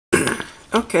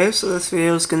Okay, so this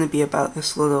video is going to be about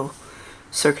this little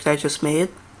circuit I just made.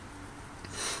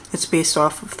 It's based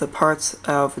off of the parts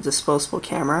of a disposable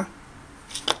camera.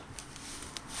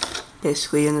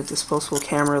 Basically, in a disposable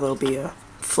camera there'll be a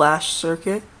flash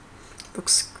circuit.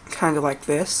 Looks kind of like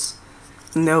this.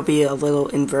 And there'll be a little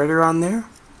inverter on there.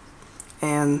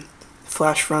 And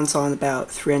flash runs on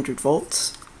about 300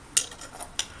 volts.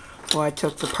 Well, I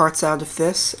took the parts out of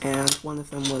this, and one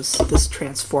of them was this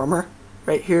transformer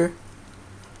right here.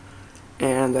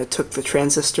 And I took the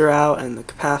transistor out and the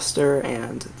capacitor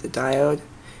and the diode,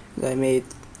 and I made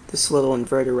this little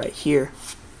inverter right here.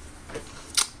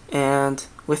 And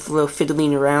with a little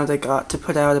fiddling around, I got to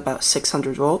put out about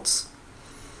 600 volts,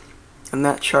 and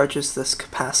that charges this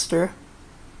capacitor,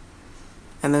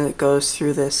 and then it goes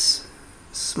through this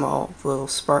small little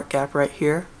spark gap right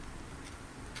here,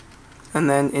 and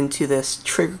then into this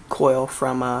trigger coil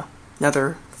from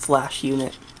another flash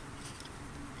unit.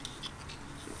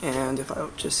 And if I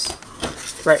would just,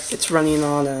 it's running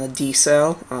on a D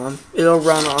cell. It'll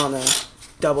run on a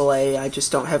AA. I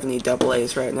just don't have any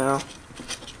AA's right now.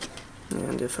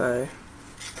 And if I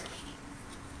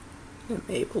am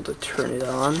able to turn it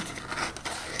on,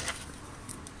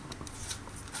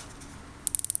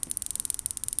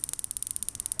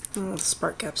 oh, the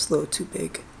spark gap's a little too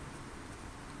big.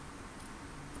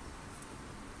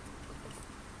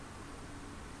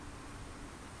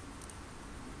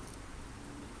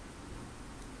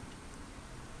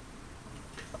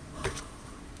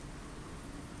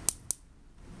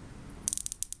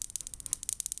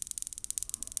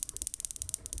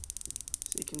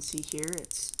 So you can see here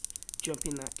it's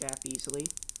jumping that gap easily,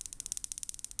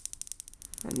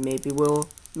 and maybe we'll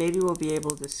be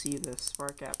able to see the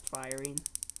spark gap firing.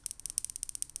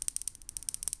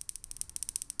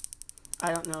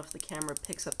 I don't know if the camera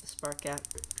picks up the spark gap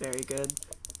very good.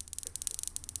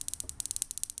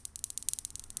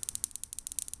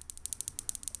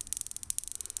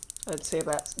 I'd say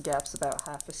that gap's about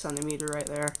half a centimeter right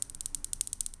there.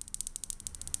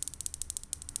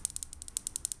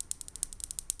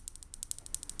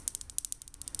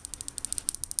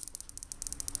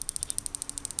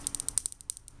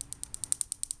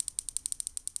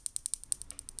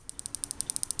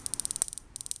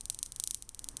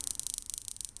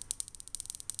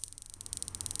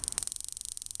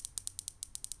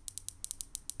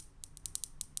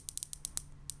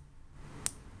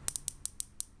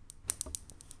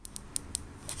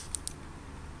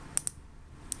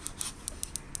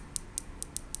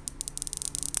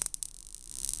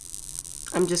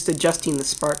 I'm just adjusting the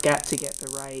spark gap to get the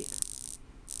right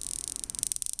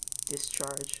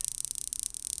discharge.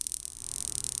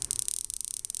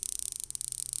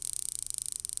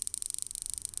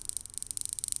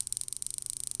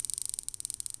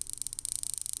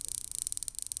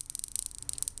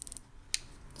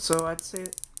 So I'd say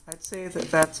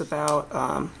that that's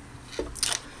about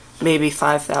maybe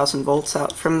 5,000 volts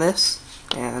out from this,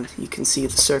 and you can see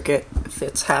the circuit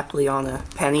fits happily on a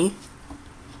penny.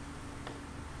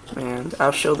 And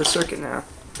I'll show the circuit now.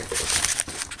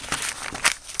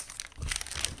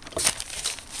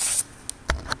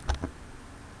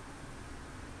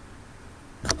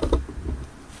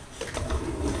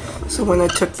 So when I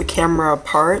took the camera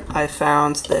apart, I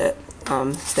found that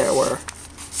I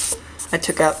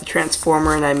took out the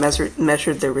transformer and I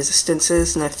measured the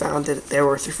resistances, and I found that there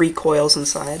were 3 coils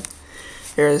inside.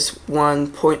 There's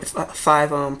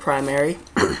 1.5 ohm primary,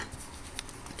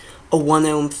 a 1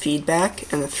 ohm feedback,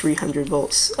 and a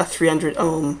 300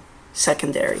 ohm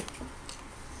secondary.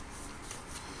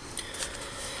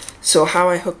 So how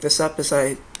I hooked this up is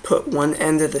I put one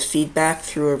end of the feedback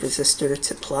through a resistor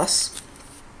to plus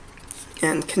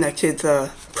and connected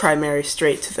the primary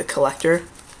straight to the collector,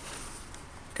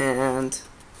 and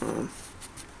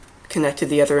connected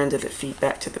the other end of the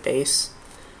feedback to the base.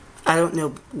 I don't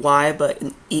know why, but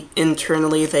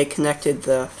internally they connected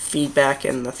the feedback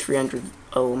and the 300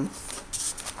 ohm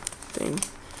thing.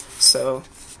 So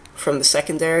from the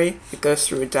secondary, it goes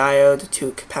through a diode to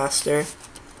a capacitor,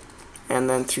 and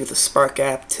then through the spark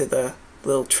gap to the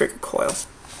little trigger coil.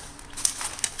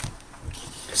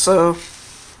 So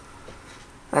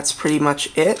that's pretty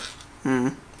much it.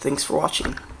 Thanks for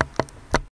watching.